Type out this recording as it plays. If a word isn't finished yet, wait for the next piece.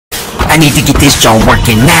I need to get this joint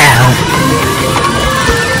working now.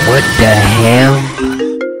 What the hell?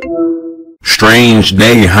 Strange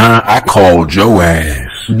day, huh? I called your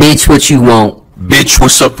ass. Bitch, what you want? Bitch,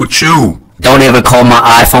 what's up with you? Don't ever call my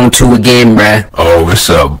iPhone 2 again, bruh. Oh, it's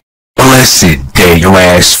a blessed day. Your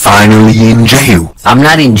ass finally in jail. I'm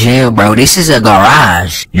not in jail, bro. This is a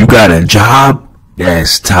garage. You got a job?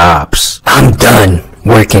 That's tops. I'm done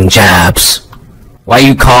working jobs. Why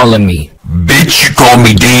you calling me? Bitch, you call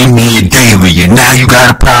me damn near daily and now you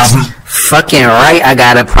got a problem? Fucking right, I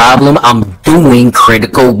got a problem. I'm doing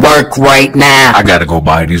critical work right now. I gotta go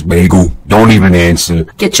buy this bagel. Don't even answer.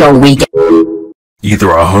 Get your weak.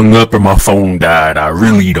 Either I hung up or my phone died. I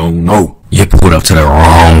really don't know. You pulled up to the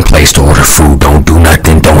wrong place to order food. Don't do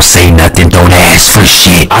nothing, don't say nothing, don't ask for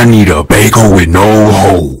shit. I need a bagel with no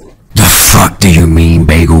hole. The fuck do you mean,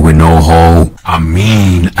 bagel with no hole? I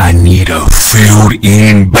mean, I need a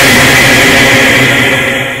filled-in bagel.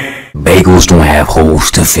 Bagels don't have holes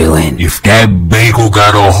to fill in. If that bagel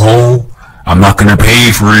got a hole, I'm not gonna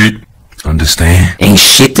pay for it. Understand? Ain't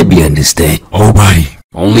shit to be understood. Oh, buddy.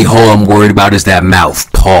 Only hole I'm worried about is that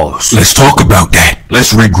mouth. Pause. Let's talk about that.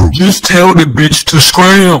 Let's regroup. Just tell the bitch to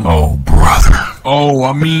scram. Oh, brother. Oh,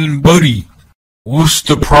 I mean, buddy. What's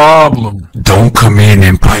the problem? Don't come in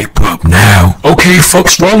and pipe up now. Okay,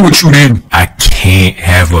 fuck's wrong with you then? I can't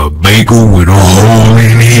have a bagel with a hole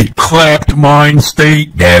in it. Clapped mind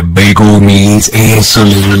state. That bagel needs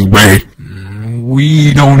insulin bread.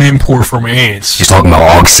 We don't import from ants. She's talking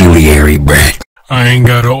about auxiliary bread. I ain't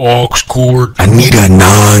got an aux cord. I need a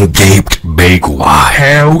non-gaped bagel. Why?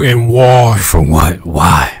 How and why? For what?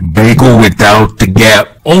 Why? Bagel without the gap.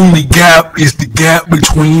 Only gap is the gap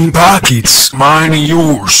between pockets. Mine and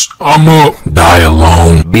yours. I'm up. Die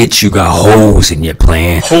alone. Bitch, you got holes in your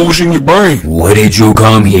plan. Holes in your brain. What did you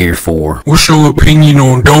come here for? What's your opinion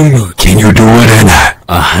on donuts? Can you do it or not?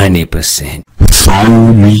 100%.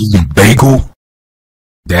 Throw me the bagel?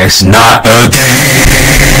 That's not a game.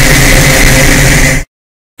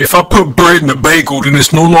 If I put bread in a bagel, then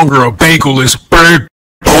it's no longer a bagel, it's bread.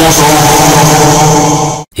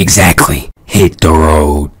 Exactly. Hit the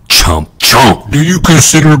road, chump. Chump. Do you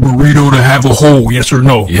consider a burrito to have a hole, yes or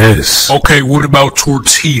no? Yes. Okay, what about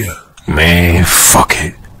tortilla? Man, fuck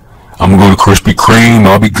it. I'm gonna go to Krispy Kreme,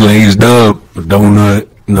 I'll be glazed up. A donut,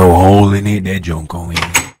 no hole in it, that junk go in.